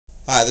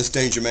Hi, this is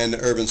Dangerman, the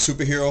urban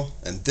superhero,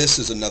 and this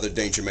is another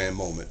Dangerman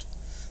moment.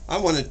 I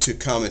wanted to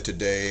comment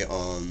today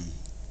on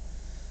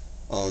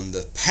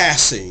the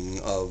passing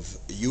of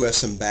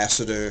U.S.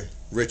 Ambassador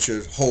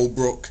Richard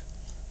Halbrooke.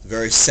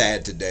 Very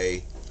sad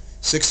today.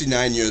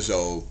 69 years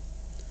old.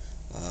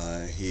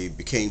 He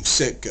became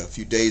sick a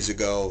few days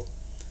ago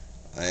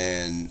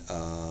and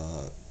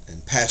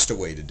passed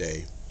away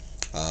today.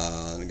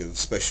 I give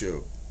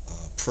special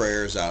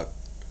prayers out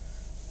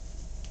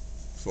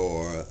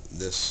for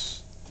this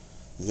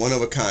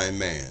one-of-a-kind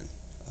man,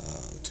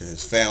 to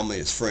his family,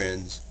 his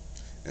friends,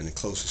 and the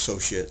close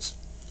associates.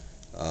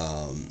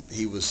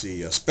 He was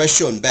the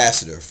special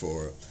ambassador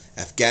for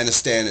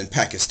Afghanistan and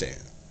Pakistan,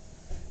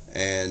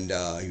 and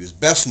he was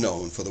best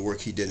known for the work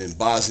he did in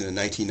Bosnia in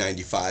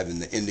 1995 and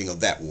the ending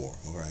of that war.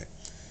 All right,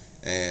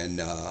 and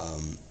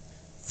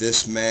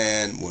this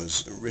man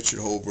was Richard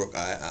Halbrooke.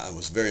 I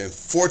was very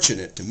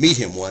fortunate to meet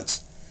him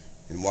once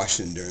in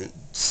Washington,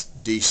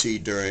 D.C.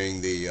 during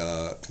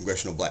the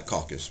Congressional Black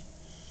Caucus.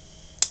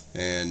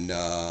 And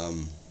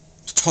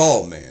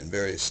tall man,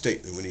 very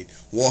stately. When he'd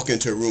walk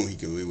into a room,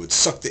 he would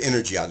suck the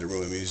energy out of the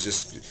room. I mean, he was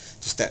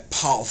just that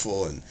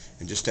powerful, and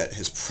just that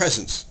his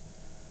presence,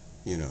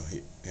 you know.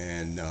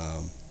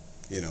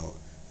 You know,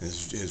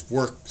 his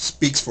work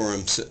speaks for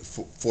him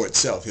for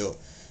itself. He'll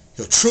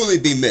truly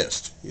be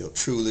missed. He'll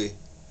truly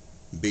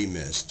be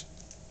missed.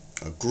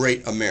 A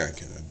great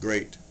American, a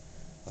great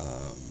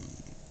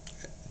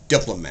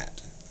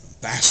diplomat,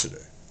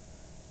 ambassador,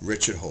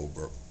 Richard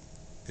Halbrooke,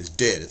 is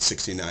dead at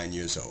 69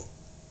 years old.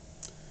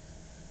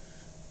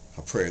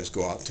 Our prayers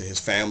go out to his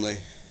family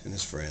and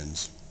his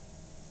friends.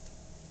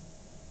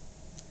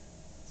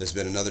 This has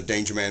been another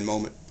Dangerman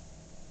moment.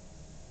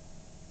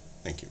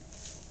 Thank you.